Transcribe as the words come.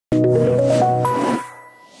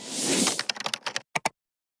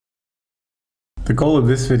The goal of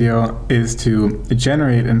this video is to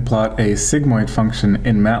generate and plot a sigmoid function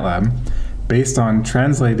in MATLAB based on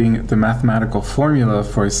translating the mathematical formula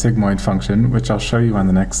for a sigmoid function, which I'll show you on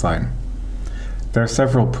the next slide. There are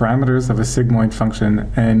several parameters of a sigmoid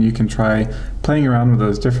function, and you can try playing around with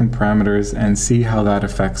those different parameters and see how that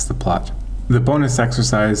affects the plot. The bonus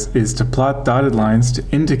exercise is to plot dotted lines to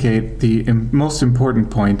indicate the most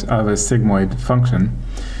important point of a sigmoid function,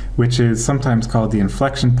 which is sometimes called the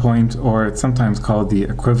inflection point, or it's sometimes called the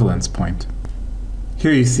equivalence point.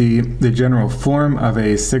 Here you see the general form of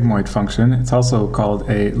a sigmoid function. It's also called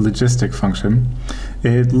a logistic function.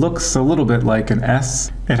 It looks a little bit like an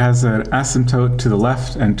S. It has an asymptote to the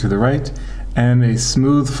left and to the right, and a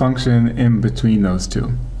smooth function in between those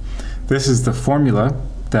two. This is the formula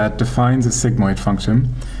that defines a sigmoid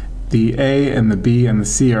function. The A and the B and the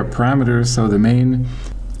C are parameters,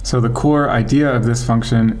 so the core idea of this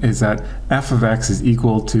function is that f of x is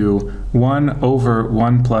equal to 1 over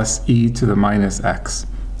 1 plus e to the minus x.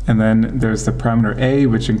 And then there's the parameter a,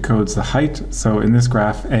 which encodes the height. So in this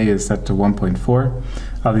graph, a is set to 1.4.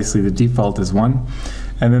 Obviously, the default is 1.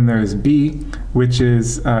 And then there's b, which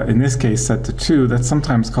is, in this case, set to 2. That's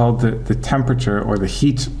sometimes called the temperature or the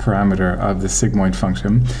heat parameter of the sigmoid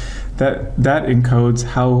function. That encodes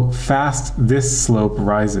how fast this slope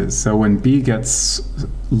rises. So when b gets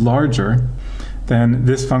larger, then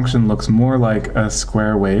this function looks more like a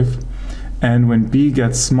square wave. And when b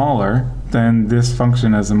gets smaller, then this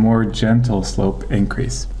function has a more gentle slope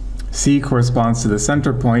increase. C corresponds to the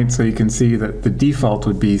center point, so you can see that the default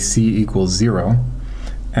would be c equals 0.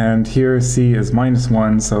 And here c is minus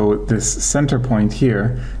 1, so this center point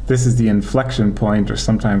here, this is the inflection point, or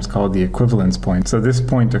sometimes called the equivalence point. So this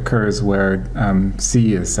point occurs where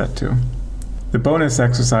c is set to. The bonus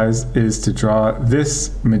exercise is to draw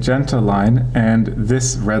this magenta line and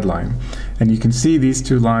this red line. And you can see these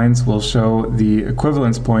two lines will show the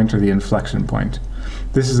equivalence point or the inflection point.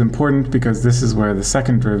 This is important because this is where the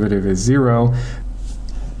second derivative is 0.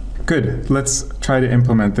 Good, let's try to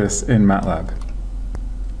implement this in MATLAB.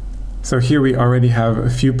 So here we already have a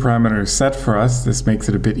few parameters set for us. This makes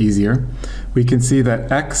it a bit easier. We can see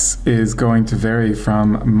that x is going to vary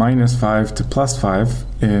from -5 to +5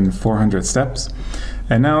 in 400 steps.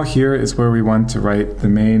 And now here is where we want to write the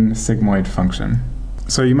main sigmoid function.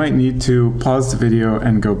 So you might need to pause the video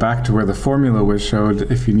and go back to where the formula was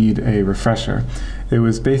showed if you need a refresher. It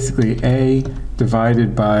was basically a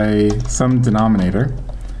divided by some denominator.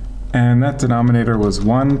 And that denominator was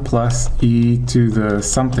 1 plus e to the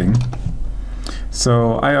something.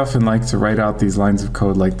 So I often like to write out these lines of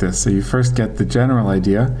code like this. So you first get the general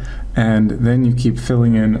idea, and then you keep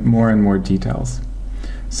filling in more and more details.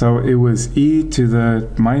 So it was e to the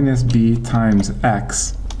minus b times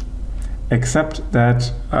x, except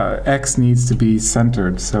that x needs to be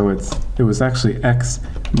centered. So it was actually x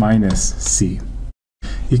minus c.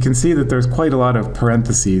 You can see that there's quite a lot of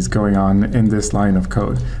parentheses going on in this line of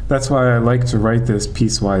code. That's why I like to write this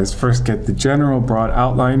piecewise. First get the general broad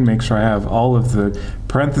outline, make sure I have all of the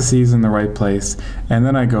parentheses in the right place, and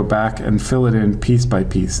then I go back and fill it in piece by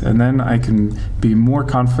piece. And then I can be more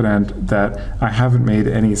confident that I haven't made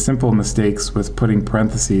any simple mistakes with putting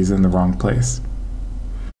parentheses in the wrong place.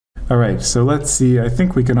 Alright, so let's see. I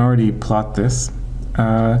think we can already plot this.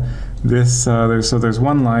 There's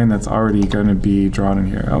one line that's already going to be drawn in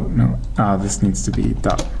here. Oh no, this needs to be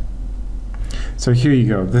dot. So here you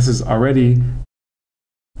go. This is already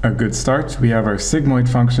a good start. We have our sigmoid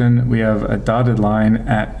function. We have a dotted line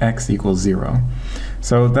at x equals 0.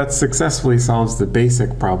 So that successfully solves the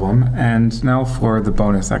basic problem. And now for the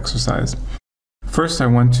bonus exercise. First, I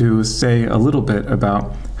want to say a little bit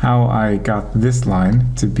about how I got this line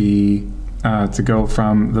to go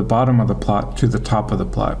from the bottom of the plot to the top of the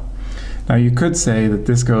plot. Now you could say that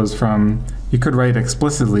this goes from, you could write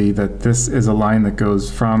explicitly that this is a line that goes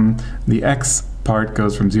from, the x part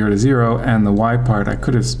goes from 0 to 0, and the y part, I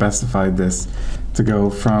could have specified this to go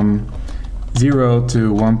from 0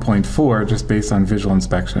 to 1.4 just based on visual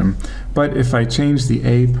inspection. But if I change the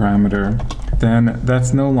a parameter, then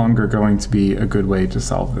that's no longer going to be a good way to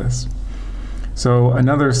solve this. So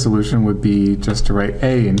another solution would be just to write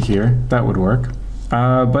a in here. That would work.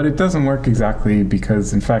 But it doesn't work exactly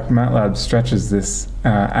because, in fact, MATLAB stretches this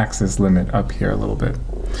axis limit up here a little bit.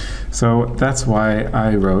 So that's why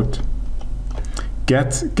I wrote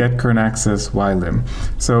get current axis ylim.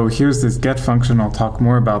 So here's this get function. I'll talk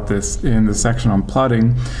more about this in the section on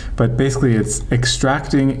plotting, but basically it's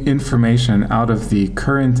extracting information out of the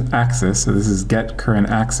current axis. So this is get current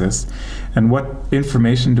axis. And what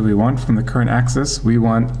information do we want from the current axis? We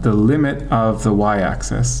want the limit of the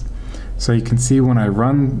y-axis. So you can see when I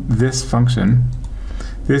run this function,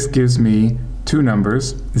 this gives me two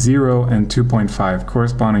numbers, 0 and 2.5,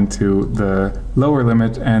 corresponding to the lower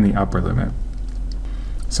limit and the upper limit.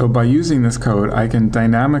 So by using this code, I can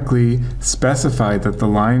dynamically specify that the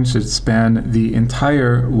line should span the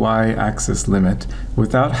entire y-axis limit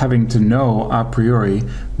without having to know a priori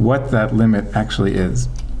what that limit actually is.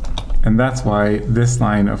 And that's why this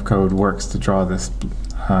line of code works to draw this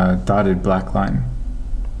dotted black line.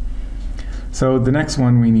 So the next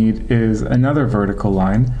one we need is another vertical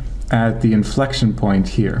line at the inflection point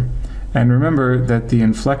here. And remember that the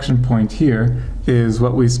inflection point here is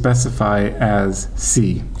what we specify as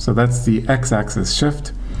C. So that's the x-axis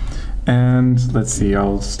shift. And let's see,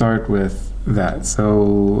 I'll start with that.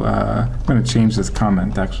 So I'm going to change this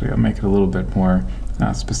comment, actually. I'll make it a little bit more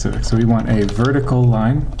specific. So we want a vertical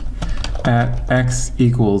line at x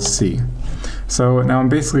equals C. So now I'm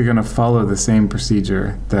basically going to follow the same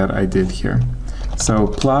procedure that I did here. So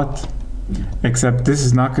plot, except this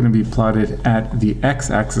is not going to be plotted at the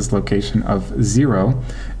x-axis location of 0.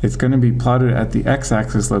 It's going to be plotted at the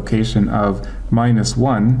x-axis location of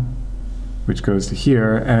 -1, which goes to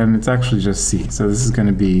here, and it's actually just C. So this is going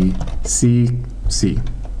to be C, C.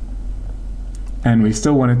 And we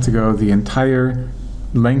still want it to go the entire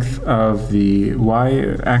length of the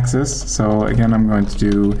y-axis. So again, I'm going to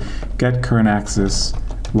do get current axis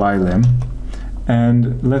y-lim.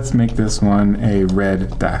 And let's make this one a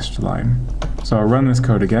red dashed line. So I'll run this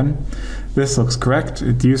code again. This looks correct.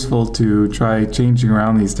 It's useful to try changing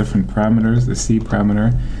around these different parameters, the C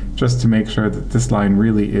parameter, just to make sure that this line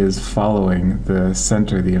really is following the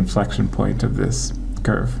center, the inflection point of this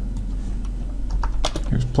curve.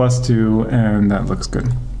 Here's +2, and that looks good.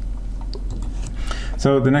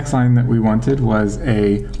 So the next line that we wanted was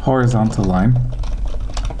a horizontal line.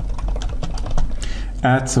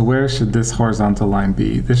 So where should this horizontal line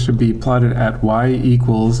be? This should be plotted at y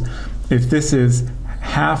equals, if this is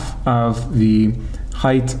half of the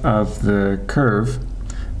height of the curve,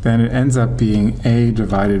 then it ends up being a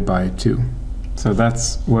divided by 2. So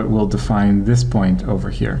that's what will define this point over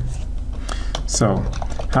here. So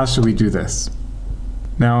how should we do this?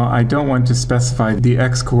 Now, I don't want to specify the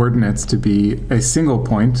x coordinates to be a single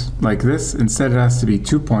point like this. Instead, it has to be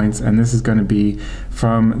 2 points, and this is going to be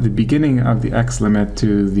from the beginning of the x limit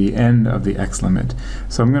to the end of the x limit.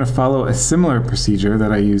 So I'm going to follow a similar procedure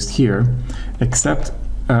that I used here, except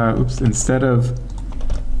instead of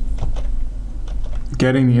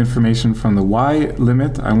getting the information from the y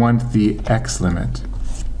limit, I want the x limit.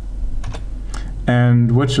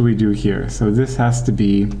 And what should we do here? So this has to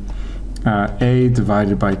be a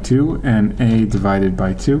divided by 2 and a divided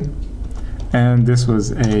by 2, and this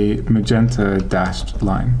was a magenta dashed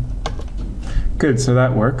line. Good, so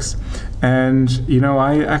that works. And you know,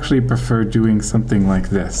 I actually prefer doing something like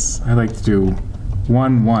this. I like to do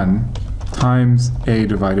 1, 1 times a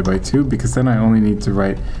divided by 2, because then I only need to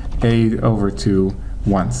write a over 2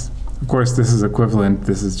 once. Of course, this is equivalent.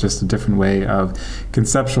 This is just a different way of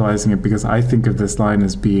conceptualizing it, because I think of this line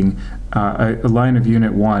as being a line of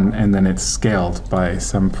unit 1, and then it's scaled by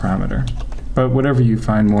some parameter. But whatever you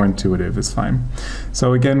find more intuitive is fine.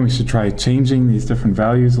 So again, we should try changing these different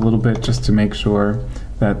values a little bit just to make sure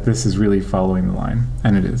that this is really following the line,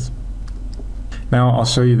 and it is. Now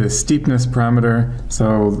I'll show you the steepness parameter.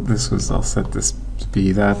 So this was, I'll set this to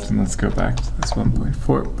be that, and let's go back to this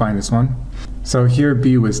 1.4 -1. So here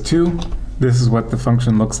b was 2. This is what the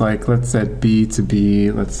function looks like. Let's set b to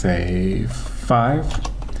be, let's say, 5.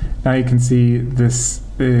 Now you can see this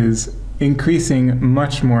is increasing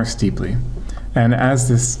much more steeply. And as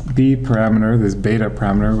this b parameter, this beta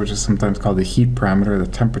parameter, which is sometimes called the heat parameter, the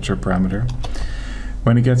temperature parameter,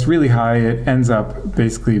 when it gets really high, it ends up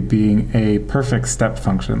basically being a perfect step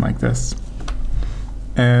function like this.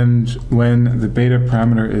 And when the beta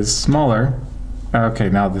parameter is smaller, okay,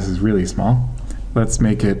 now this is really small. Let's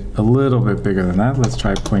make it a little bit bigger than that. Let's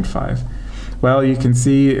try 0.5. Well, you can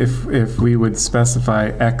see if we would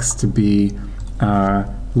specify x to be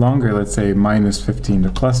longer, let's say -15 to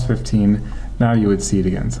 +15, now you would see it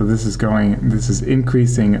again. So this is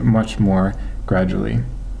increasing much more gradually.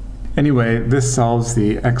 Anyway, this solves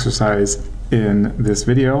the exercise in this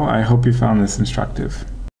video. I hope you found this instructive.